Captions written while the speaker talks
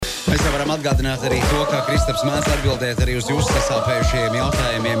mēs jau varam atgādināt arī to, kā Kristaps mēdz atbildēt arī uz jūsu sasāpējušajiem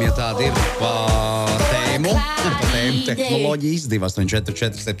jautājumiem, ja tādi ir pa tēmu tehnoloģijas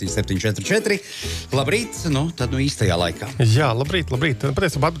 2844774. Labrīt, tad īstajā laikā. Jā, labrīt.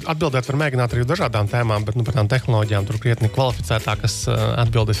 Patiesībā atbildēt var mēģināt arī uz dažādām tēmām, bet par tām tehnoloģijām tur krietni kvalificētākas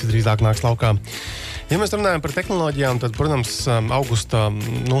atbildes visdrīzāk nāks laukā. Ja mēs runājam par tehnoloģijām, tad, protams, augusta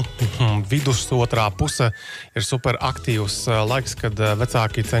vidus otrā puse ir super aktīvs laiks, kad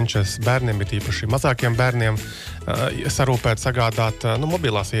vecāki cenšas bērniem, ir īpaši mazākiem bērniem, sarūpēt, sagādāt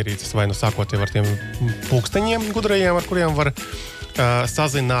mobilās ierīces, vai sākot jau ar tiem pulksteņiem gudrajiem, ar kuriem var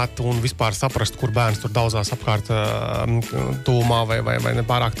sazināt un vispār saprast, kur bērns tur daudzās apkārt tūmā vai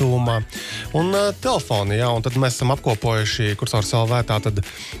nepārāk tūmā. Un telefoni, jā, un tad mēs esam apkopojuši Kursors LV tātad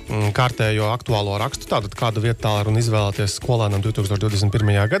kārtējo aktuālo rakstu, tātad kādu vietu un izvēlēties skolēnam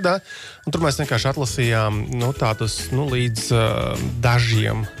 2021. gadā. Un tur mēs vienkārši atlasījām tādus līdz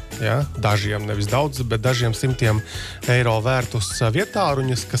dažiem, nevis daudz, bet dažiem simtiem eiro vērtus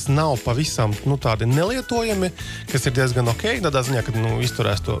vietāruņus, kas nav pavisam tādi nelietojami, kas ir diezgan ok, tādā ziņā, kad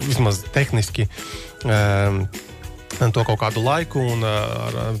izturēs to vismaz tehniski to kaut kādu laiku, un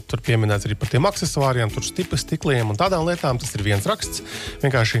tur pieminēts arī par tiem aksesuāriem, tur stikliem un tādām lietām. Tas ir viens raksts.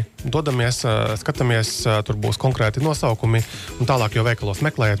 Vienkārši dodamies, skatāmies, tur būs konkrēti nosaukumi, un tālāk jau veikalos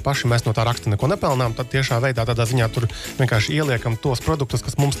meklējiet paši. Mēs no tā raksta neko nepelnām, tad tiešā veidā tādā ziņā tur vienkārši ieliekam tos produktus,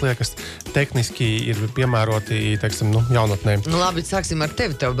 kas mums liekas tehniski ir piemēroti, teiksim, jaunatnē. Labi, sāksim ar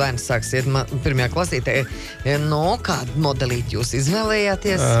tevi. Tev bērns sāks iet pirmajā klasītē. Kādu modelīti jūs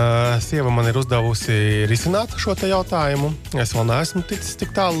izvēlējāties? Sieva man ir uzdevusi risināt šo te jautājumu. Es vēl neesmu ticis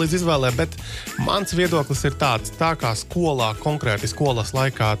tik tālu līdz izvēlē, bet mans viedoklis ir tāds, tā kā skolā, konkrēti skolas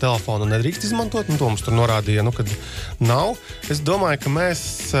laikā telefonu nedrīkst izmantot, to mums tur norādīja, kad nav. Es domāju, ka mēs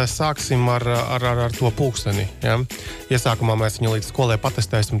sāksim ar to pulksteni. Ja? Iesākumā mēs viņu līdz skolē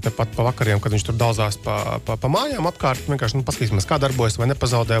patestēsim tepat pa vakariem, kad viņš tur daudzās pa mājām apkārt. Vienkārši paskatīsimies, kā darbojas, vai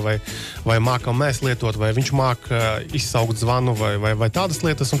nepazaudē, vai mākam mēs lietot, vai viņš māk izsaukt zvanu, vai tādas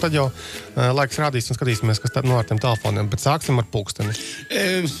lietas, un tad jau laiks rādīs un skatīsimies, kas tad ar tiem telefoniem, bet sāksim ar pulksteni.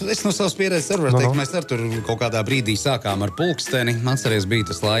 Es no savas pieredzes varu teikt, mēs ar tur kaut kādā brīdī sākām ar pulksteni. Atceries, bija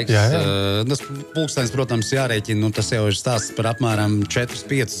tas laiks. Jā. Tas pulkstenis, protams, jārēķina, tas jau ir stāsts par apmēram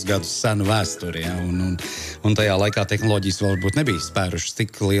 4-5 gadus senu vēsturi. Ja? Un tajā laikā tehnoloģijas vēl varbūt nebija spērušas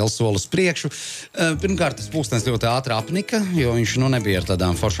tik lielu soli uz priekšu. Pirmkārt, tas pulkstenis ļoti ātri apnika, jo viņš nebija ar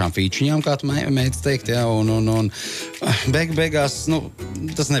tādām foršām fīčiņām, kā tu mēdz teikt. Ja? Un beigās,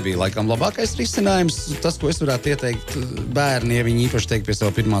 tas nebija laikam labākais risinājums. Tas, ko es varētu ieteikt bērni, ja viņi īpaši teikt pie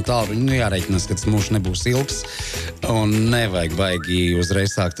sava pirmā tālruņa, jāreikinās, ka tas mūžs nebūs ilgs un nevajag baigi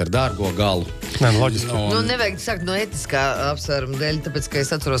uzreiz sākt ar dārgo galu. Loģiski. Nevajag sākt no etiskā apsvēruma dēļ, tāpēc, ka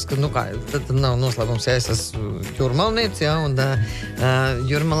es atceros, ka, tad nav noslēpums, ja es esmu jūrmalnieci, ja, un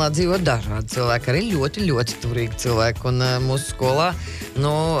jūrmalā dzīvo dažādi cilvēki, arī ļoti, ļoti turīgi cilvēki, un mūsu skolā,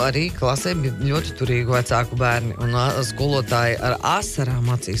 arī klasē bija ļoti turīgi vecāku bērni, un skolotāji ar asarām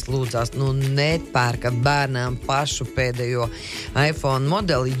acīs lūdzās, nepērkat bērnām pašu pēdējo iPhone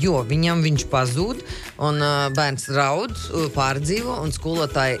modeli, jo viņam viņš pazūd, un bērns raud, pārdzīvo, un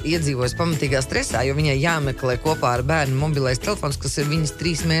skolotāji iedzīvojas pamatīgā stresā, jo viņai jāmeklē kopā ar bērnu mobilais telefons, kas ir viņas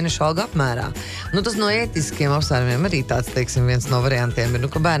 3 mēnešu alga apmērā. Tas no ētiskiem apsvērumiem arī tāds, teiksim, viens no variantiem ir,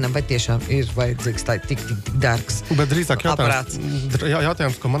 ka bērnam vai tiešām ir vajadzīgs tā tik dārgs bet drīzāk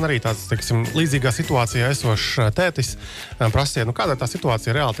jautājums, ko man arī tāds, teiksim, līdzīgā situācijā esošs tētis prasīja, kāda tā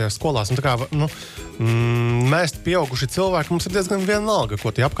situācija reāli tajās skolās, un tā kā, mēs pieauguši cilvēki, mums ir diezgan vienalga, ko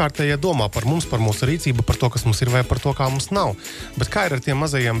tie apkārtējie domā par mums, par mūsu rīcību, par to, kas mums ir vai par to, kā mums nav. Bet kā ir ar tiem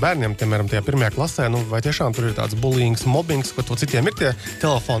mazajiem bērniem, piemēram, tajā pirmajā klasē, vai tiešām tur ir tāds bullyings, mobbings, ka to citiem ir tie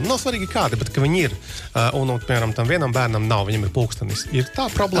telefoni, nav svarīgi kādi, bet ka viņi ir. Un piemēram, tam vienam bērnam nav, viņam ir pulkstenis. Ir tā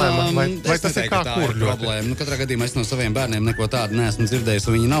problēma, vai tas ir kā kur ļoti? Problēma. Katrā gadījumā es no saviem bērniem neko tādu neesmu dzirdējis,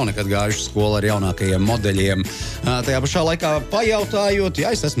 un viņi nav nekad gājuši skolu ar jaunākajiem modeļiem. Tajā pašā laikā pajautājot,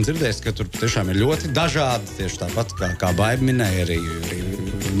 es esmu dzirdējis, ka tur tiešām ir ļoti dažādi, tieši tāpat kā Baiba minēja arī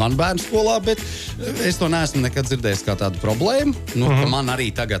man bērnu skolā, bet es to neesmu nekad dzirdējis kā tādu problēmu, ka man arī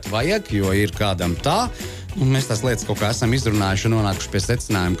tagad vajag, jo ir kādam tā. Un mēs tās lietas kaut kā esam izrunājuši un nonākuši pie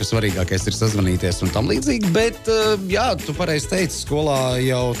secinājuma, ka svarīgākais ir sazvanīties un tam līdzīgi, bet, tu pareizi teici, skolā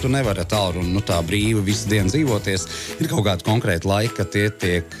jau tu nevari tālruni, tā brīvi visu dienu dzīvoties. Ir kaut kādi konkrēti laiki, ka tie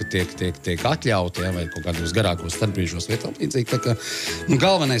tiek atļauti, vai kaut kādos garākos starpbrīžos vai tam līdzīgi. Tā kā,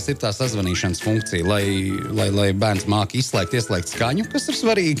 galvenais ir tā sazvanīšanas funkcija, lai bērns māki izslēgt, ieslēgt skaņu, kas ir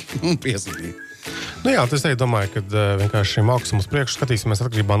svarīgi, un piezvanīt. Tas domāju, ka vienkārši šim augsim uz priekšu skatīsimies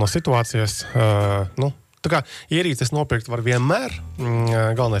atkarībā no situācijas. Tā kā ierīces nopirkt var vienmēr,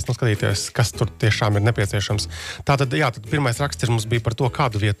 galvenais skatīties, kas tur tiešām ir nepieciešams. Tātad, tad pirmais raksts mums bija par to,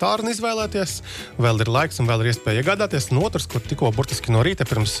 kādu vietāru izvēlēties, vēl ir laiks un vēl ir iespēja iegādāties. Un otrs, kur tikko burtiski no rīta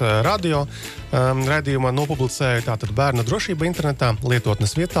pirms radio raidījumā nopublicēja, tātad bērnu drošība internetā,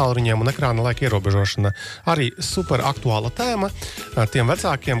 lietotnes vietāluņiem un ekrāna laika ierobežošana. Arī super aktuāla tēma tiem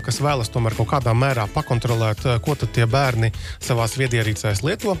vecākiem, kas vēlas tomēr kaut kādā mērā pakontrolēt, ko tad tie bērni savās viedierīcēs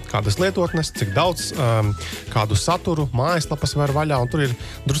lieto, kādas lietotnes, cik daudz, kādu saturu, mājaslapas var vaļā, un tur ir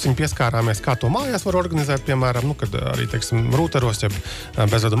drusciņi pieskārāmies, kā to mājās var organizēt, piemēram, kad arī, teiksim, rūteros, jeb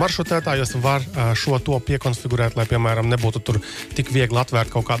bezvadu maršrutētājos var šo to piekonfigurēt, lai, piemēram, nebūtu tur tik viegli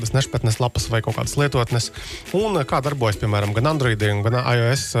atvērt kaut kādas nešpatnes lapas vai kaut kādas lietotnes, un kā darbojas, piemēram, gan Androidiem, gan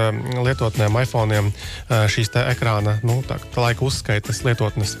iOS lietotnēm, iPhone'iem šīs te ekrāna, tā laika uzskaitas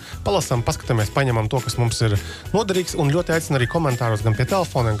lietotnes. Palasam, paskatāmies, paņemam to, kas mums ir noderīgs, un ļoti aicinu arī komentāros gan pie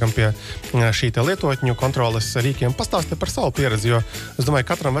telefoniem, gan pie šī te lietotņu kontroles rīkiem pastāstīt par savu pieredzi, jo es domāju,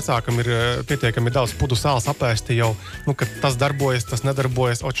 katram vecākam ir pietiekami daudz pudu sāls apēsti jau, ka tas darbojas, tas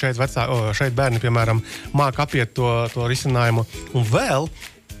nedarbojas, šeit bērni, piemēram, māk apiet to risinājumu. Un vēl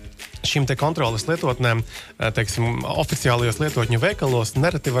šīm te kontroles lietotnēm, teiksim, oficiālajos lietotņu veikalos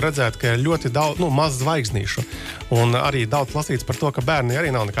nereti var redzēt, ka ir ļoti daudz, maz zvaigznīšu. Un arī daudz lasīts par to, ka bērni arī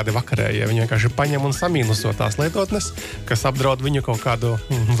nav nekādi vakarējie. Viņi vienkārši paņem un samīnuso tās lietotnes, kas apdraud viņu kaut kādu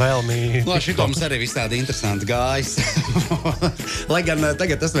vēlmi. Šito mums arī visādi interesanti gājis. Lai gan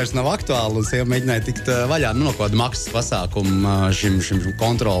tagad tas vairs nav aktuāli, un sieva mēģināja tikt vaļā no kāda maksas pasākuma šim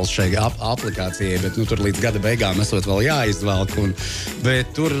kontroles šai aplikācijai, bet tur līdz gada beigām esot vēl jāizvelk.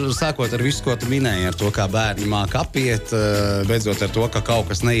 Bet tur sākot ar visu, ko tu minēji, ar to, kā bērni māk apiet, beidzot ar to, ka kaut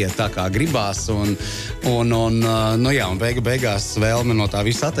kas neiet tā, kā gribās, un beigās vēlme no tā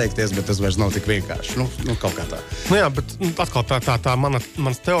visa atteikties, bet tas vairs nav tik vienkārši. Kaut kā tā. Bet atkal tā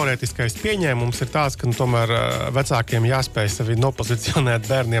mans teorētiskais pieņēmums ir tāds, ka tomēr vecākiem jāspēj sevi nopozicionēt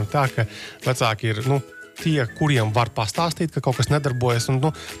bērniem tā, ka vecāki ir, tie, kuriem var pastāstīt, ka kaut kas nedarbojas, un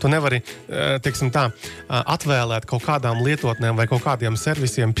tu nevari, teiksim tā, atvēlēt kaut kādām lietotnēm vai kaut kādiem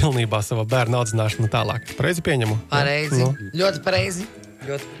servisiem pilnībā sava bērna audzināšanu tālāk. Pareizi pieņemu? Pareizi. Ļoti pareizi.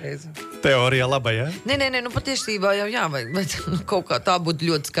 Teorija laba, ja? Nē, patiesībā jau jā, bet kaut kā tā būtu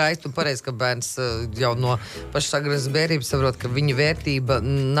ļoti skaisti un pareizi, ka bērns jau no pašas agresas bērnības saprot, ka viņa vērtība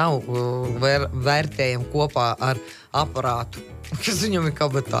nav vērtējama kopā ar aparātu, kas viņam ir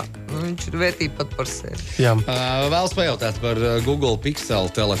kabatā. Viņš ir vērtība pat par sevi. Jā. Vēlas pajautāt par Google Pixel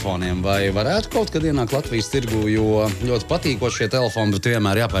telefoniem. Vai varētu kaut kad ienākt Latvijas tirgu, jo ļoti patīkot šie telefoni, bet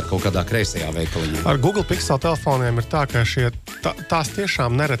vienmēr jāpērk kaut kādā kreisajā veikaliņā? Ar Google Pixel telefoniem ir tā, ka tās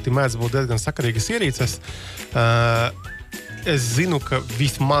tiešām nereti mēdz būt diezgan sakarīgas ierīces. Es zinu, ka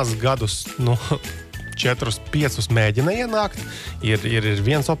vismaz gadus, 4-5 mēģina ienākt. Ir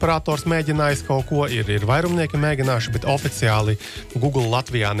viens operators mēģinājis kaut ko, ir vairumnieki mēģinājuši, bet oficiāli Google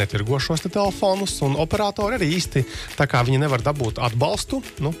Latvijā netirgo šos telefonus, un operatori arī īsti, tā kā viņi nevar dabūt atbalstu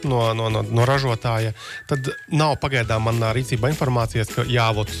no ražotāja, tad nav pagaidām manā rīcībā informācijas, ka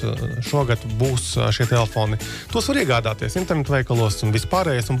šogad būs šie telefoni. Tos var iegādāties internetu veikalos un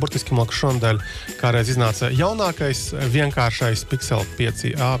vispārējais, un burtiski man šonadēļ kādreiz iznāca jaunākais, vienkāršais Pixel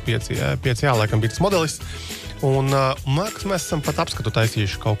 5a, laikam bija tas modelis. Un mēs esam pat apskatu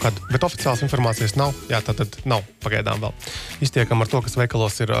taisījuši kaut kad, bet oficiālas informācijas nav. Jā, tad nav pagaidām vēl. Iztiekam ar to, kas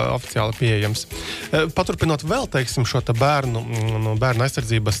veikalos ir oficiāli pieejams. Paturpinot vēl, teiksim, šo bērnu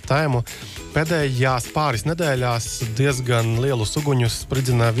aizsardzības tēmu, pēdējās pāris nedēļās diezgan lielu suguņus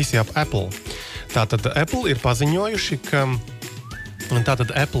spridzināja visi ap Apple. Tātad Apple ir paziņojuši, ka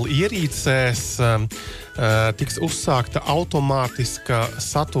Apple ierīcēs tiks uzsākta automātiska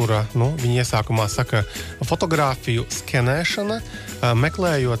satura, viņi iesākumā saka, fotogrāfiju skenēšana,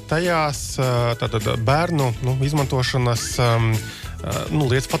 meklējot tajās bērnu izmantošanas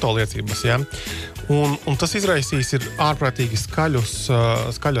fotoliecības. Ja? Un tas izraisīs ir ārprātīgi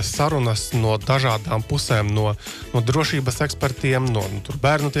skaļas sarunas no dažādām pusēm, no drošības ekspertiem, no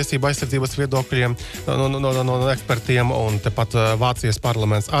bērnu tiesību aizsardzības viedokļiem, no ekspertiem, un tepat Vācijas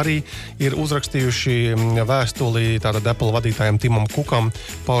parlaments arī ir uzrakstījuši vēstuli Apple vadītājiem Timam Kukam,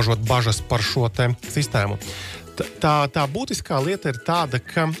 paužot bažas par šo te sistēmu. Tā būtiskā lieta ir tāda,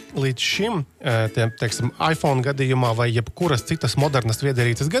 ka līdz šim, teiksim, iPhone gadījumā vai jebkuras citas modernas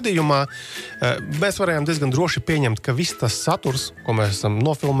viedierīces gadījumā, mēs varējām diezgan droši pieņemt, ka viss tas saturs, ko mēs esam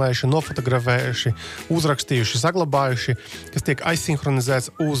nofilmējuši, nofotografējuši, uzrakstījuši, saglabājuši, kas tiek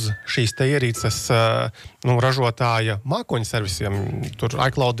aizsinhronizēts uz šīs te ierīces ražotāja mākoņu servisiem, tur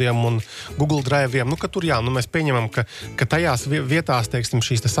iCloudiem un Google Drive'iem, ka tur mēs pieņemam, ka tajās vietās, teiksim,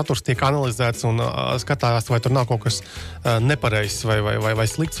 šīs te saturs tiek analizēts un skatās, vai tur nav kaut kas nepareizs vai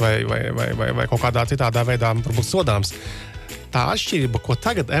slikts vai vai kaut kādā citādā veidā varbūt sodāms. Tā atšķirība, ko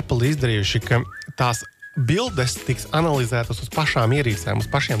tagad Apple izdarījuši, ka tās bildes tiks analizētas uz pašām ierīcēm, uz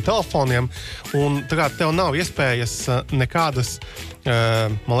pašiem telefoniem, un tagad tev nav iespējas nekādas,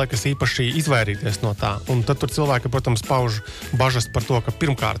 man liekas, īpaši izvairīties no tā. Un tad tur cilvēki, protams, pauž bažas par to, ka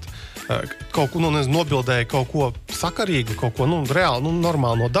pirmkārt kaut ko, nobildēja kaut ko sakarīgu, kaut ko, reāli,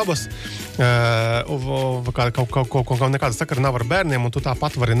 normāli no dabas, kaut ko nekāda sakara nav ar bērniem, un tu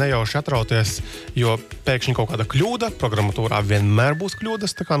tāpat vari nejauši atrauties, jo pēkšņi kaut kāda kļūda, programmatūrā vienmēr būs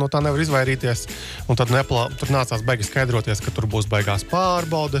kļūdas, tā kā no tā nevar izvairīties, un tad tur nācās baigi skaidroties, ka tur būs baigās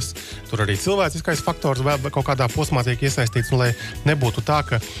pārbaudes, tur arī cilvēciskais faktors vēl kaut kādā posmā tiek iesaistīts, un lai nebūtu tā,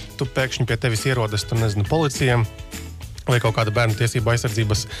 ka tu pēkšņi pie tevis ierodas, policijiem, vai kaut kāda bērnu tiesību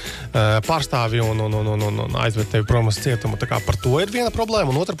aizsardzības pārstāvi un aizved tevi prom uz cietumu. Tā kā par to ir viena problēma,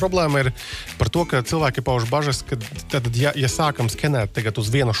 un otra problēma ir par to, ka cilvēki pauž bažas, ka tad, ja sākam skenēt tagad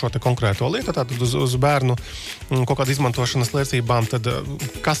uz vienu šo te konkrēto lietu, tātad uz bērnu kaut kādu izmantošanas liecībām, tad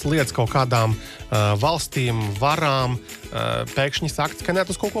kas liec kaut kādām valstīm, varām, pēkšņi sākt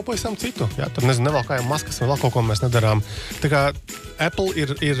skenēt uz kaut ko pavisam citu. Ja? Tur, nevalkājam maskas, vai vēl kaut ko mēs nedarām. Tā kā Apple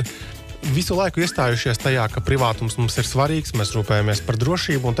ir visu laiku iestājušies tajā, ka privātums mums ir svarīgs, mēs rūpējamies par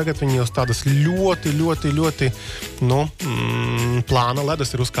drošību, un tagad viņi uz tādas ļoti plāna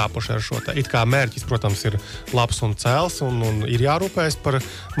ledus ir uzkāpuši ar šo te. It kā mērķis, protams, ir labs un cēls, un ir jārūpējas par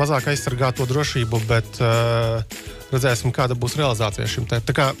mazāk aizsargāto drošību, bet redzēsim, kāda būs realizācija šim te.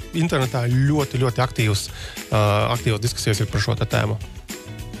 Tā kā internetā ļoti aktīvas diskusijas ir par šo te tēmu.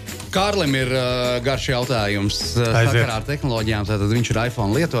 Kārlim ir garš jautājums sakarā ar tehnoloģijām. Tātad viņš ir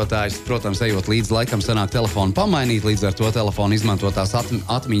iPhone lietotājs. Protams, ejot līdz laikam sanāk telefonu pamainīt. Līdz ar to telefonu izmantotās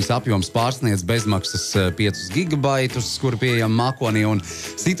atmiņas apjoms pārsniedz bezmaksas 5 gigabaitus, kuri pieejami mākonī. Un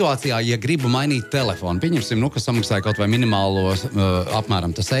situācijā, ja gribu mainīt telefonu, pieņemsim, ka samaksāja kaut vai minimālo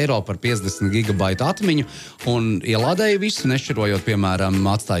apmēram tas eiro par 50 gigabaitu atmiņu un ielādēja visu, nešķirojot, piemēram,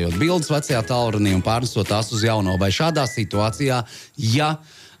 atstājot bildes vecajā tālrunī un pārnesot tās uz jauno. Vai šādā situācijā, ja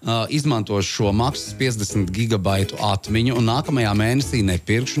izmantošu šo maksas 50 gigabaitu atmiņu un nākamajā mēnesī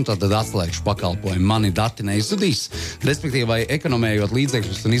nepirkšu, tad atslēgšu pakalpojumu. Mani dati neizudīs. Respektīvi, vai ekonomējot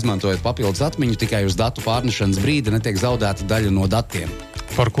līdzekļus un izmantojot papildus atmiņu, tikai uz datu pārnešanas brīdi netiek zaudēta daļa no datiem.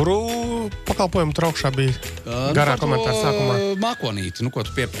 Par kuru pakalpojumu traukšā bija garā komentāra sākumā? Mākonīti, ko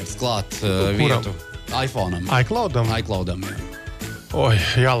tu piepēc klāt vietu iPhone'am. iCloudam, jā. Oi,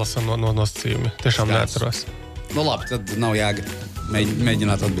 jālasa no nosacījumi. Tiešām neatceros. Labi, tad nav jēga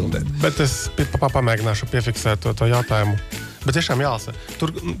mēģināt atbildēt. Bet es pamēģināšu piefiksēt to jautājumu. Bet tiešām jālasa.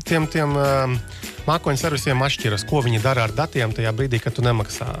 Tur tiem mākoņu servisiem atšķiras, ko viņi dara ar datiem tajā brīdī, kad tu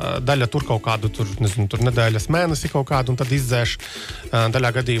nemaksā. Daļa tur kaut kādu, tur nedēļas mēnesi kaut kādu, un tad izdzēš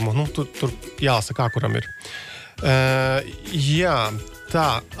daļā gadījumu. Tur jālasa, kā kuram ir. Jā, tā,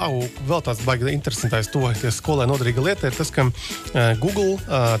 vēl tāds baigi interesantais toties skolai noderīga lieta ir tas, ka Google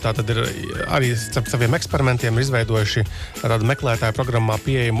tātad ir arī starp saviem eksperimentiem izveidojuši tādu meklētāju programmā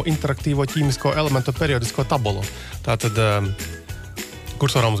pieejamu interaktīvo ķīmisko elementu periodisko tabulu. Tātad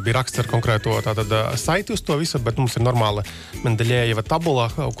kursorā mums bija raksts ar konkrēto saiti uz to visu, bet mums ir normāla Mendeļejeva tabula,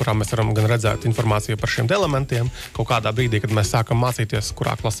 kurā mēs varam gan redzēt informāciju par šiem elementiem, kaut kādā brīdī, kad mēs sākam mācīties,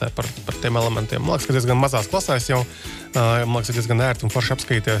 kurā klasē par tiem elementiem. Man liekas, ka diezgan mazās klasēs jau, man liekas, diezgan ērti un forši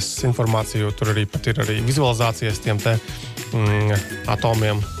apskatīties informāciju, tur arī pat ir arī vizualizācijas tiem te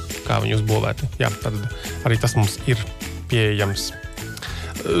atomiem, kā viņi uzbūvēti. Jā, tad arī tas mums ir pieejams.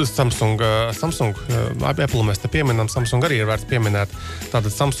 Samsung, Apple mēs te pieminam, Samsung arī ir vērts pieminēt. Tātad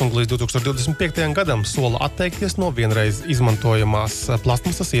Samsung līdz 2025. gadam sola atteikties no vienreiz izmantojamās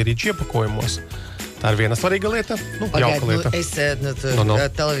plasmasas ierīču iepakojumos. Tā ir viena svarīga lieta, jauka lieta.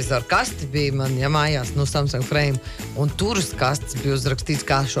 Televizoru kasti bija man mājās, Samsung frame, un tur uz kastes bija uzrakstīts,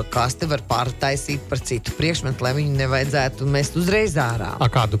 kā šo kasti var pārtaisīt par citu priekšmetu, lai viņu nevajadzētu mest uzreiz ārā.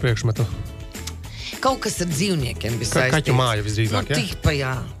 Kādu priekšmetu? Kaut kas ar dzīvniekiem bija saistīts. Kaķu māja visdrīzāk, ja? Tipa,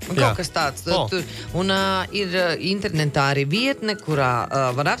 jā. Kaut kas tāds. Un ir internetā arī vietne, kurā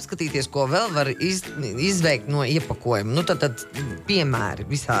var apskatīties, ko vēl var izveikt no iepakojuma. Tad piemēri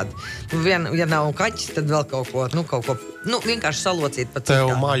visādi. Ja nav kaķis, tad vēl kaut ko vienkārši salocīt pa citādi.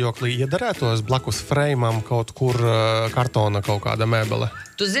 Tev mājoklī iedarētos blakus freimam kaut kur kartona kaut kāda mēbele?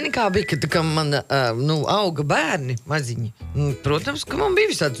 Tu zini, kā bija, kad man auga bērni maziņi. Protams, ka man bija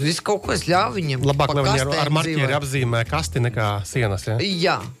visāds, visu kaut ko es ļāvu viņiem. Labāk, lai viņi ar marķieri apzīmē kasti nekā sienas, ja?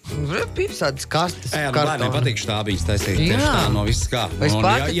 Jā, bija visādas kastes. Jā, bērniem patīk štābīgas taisīt tieši tā no viss kā.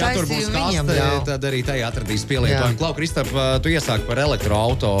 Ja tur būs kaste, tad arī tajā atradīs pielietojumu. Klau, Kristap, tu iesāki par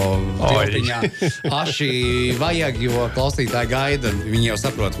elektroauto tiltiņā. Aši vajag, jo klausītāji gaida. Viņi jau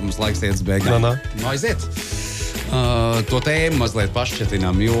saprot, ka mums laiks iet uz beigām. Aiziet! to tēmu mazliet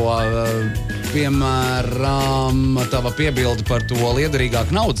pašķetinām, jo, piemēram, tava piebilde par to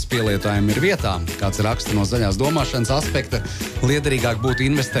liederīgāk naudas pielietojumu ir vietā. Kāds raksta no zaļās domāšanas aspekta, liederīgāk būtu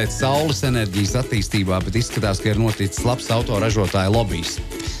investēt saules enerģijas attīstībā, bet izskatās, ka ir noticis labs autoražotāja lobijs.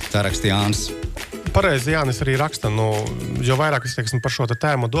 Tā raksta Jānis. Pareizi Jānis arī raksta, jo vairāk es par šo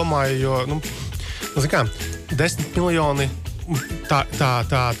tēmu domāju, jo, zin kā, 10 miljoni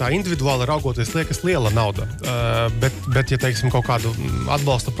tā individuāli raugoties liekas liela nauda, bet ja, teiksim, kaut kādu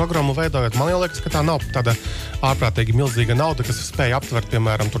atbalsta programmu veidojot, man liekas, ka tā nav tāda ārprātīgi milzīga nauda, kas spēja aptvert,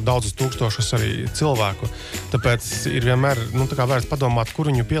 piemēram, tur daudzus tūkstošus arī cilvēku. Tāpēc ir vienmēr, vērts padomāt, kur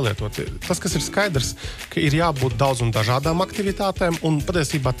viņu pielietot. Tas, kas ir skaidrs, ka ir jābūt daudz un dažādām aktivitātēm, un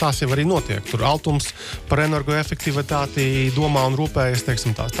patiesībā tās jau arī notiek. Tur Altums par energoefektivitāti domā un rūpējas,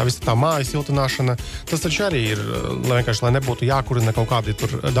 teiksim, tā visa tā mājas siltināšana. Tas taču arī ir, vienkārši, lai nebūtu jākurina kaut kādi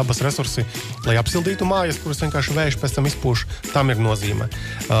tur dabas resursi, lai apsildītu mājas, kuras vienkārši vējš pēc tam izpūš, tam ir nozīme.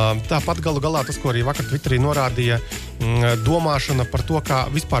 Tāpat galu galā tas, ko arī vakar Twitterī norādīja, domāšana par to, kā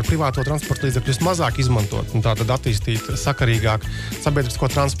vispār privāto transporta līdzekļus mazāk izmantot un tātad attīstīt sakarīgāk sabiedrisko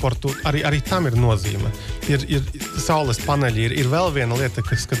transportu, arī tam ir nozīme. Ir saules paneļi, ir vēl viena lieta,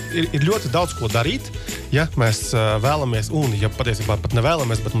 ka ir ļoti daudz ko darīt, ja mēs vēlamies, un ja patiesībā pat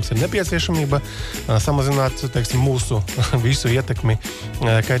nevēlamies, bet mums ir nepieciešamība samazināt, teiksim, mūsu visu ietekmi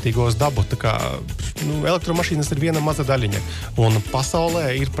kaitīgos dabu. Tā kā elektromašīnas ir viena maza daļiņa. Un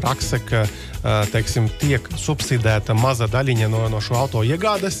pasaulē ir prakse, ka teiksim, tiek subsidēta maza daļiņa no šo auto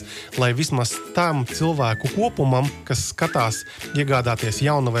iegādes, lai vismaz tam cilvēku kopumam, kas skatās iegādāties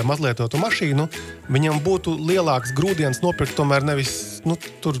jaunu vai mazlietotu mašīnu, viņam būtu lielāks grūdiens nopirkt tomēr nevis,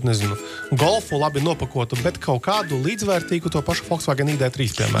 Golfu labi nopakotu, bet kaut kādu līdzvērtīgu to pašu Volkswagen ID3,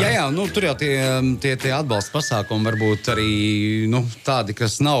 piemēram. Jā, tur jau tie atbalsta pasākumi varbūt arī tādi,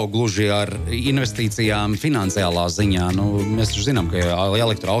 kas nav gluži ar investīcijām finansiālā ziņā. Mēs taču zinām, ka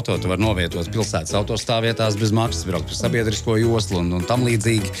elektroauto tu var novietot pilsētas autostāvvietās bez maksas, braukt par sabiedrisko joslu un tam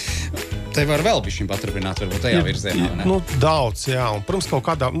līdzīgi. Te var vēl bišķiņ paturpināt, varbūt tajā virzienā. Daudz, jā. Un, protams, kaut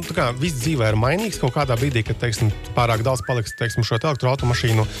kādā, viss dzīvē ir mainīgs. Kaut kādā brīdī, kad, teiksim, pārāk daudz paliks, teiksim, šo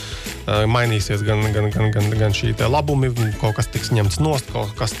elektroautomašīnu, mainīsies gan šī te labumi, kaut kas tiks ņemts nost,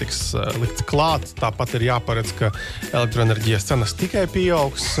 kaut kas tiks likts klāt. Tāpat ir jāparedz, ka elektroenerģijas cenas tikai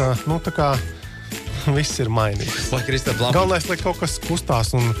pieaugs. Viss ir mainīgs. Galvenais, lai kaut kas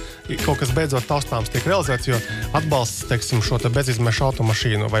kustās un kaut kas beidzot taustāms tiek realizēts, jo atbalsts, teiksim, šo te bezizmešu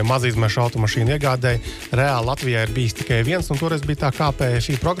automašīnu vai mazizmešu automašīnu iegādēji reāli Latvijā ir bijis tikai viens, un toreiz bija tā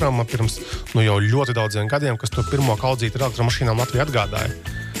KPFI programma pirms jau ļoti daudziem gadiem, kas to pirmo kaudzīti ar elektromašīnām Latvijā atgādāja.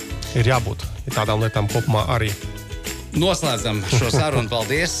 Ir jābūt tādām lietām kopumā arī. Noslēdzam šo sarunu.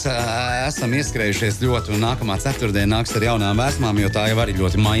 Paldies. Esam ieskrējušies ļoti, un nākamā ceturtdiena nāks ar jaunām vēsmām, jo tā jau arī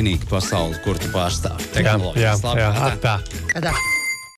ļoti mainīga pasauli, kur tu pārstāvi. Jā, tā.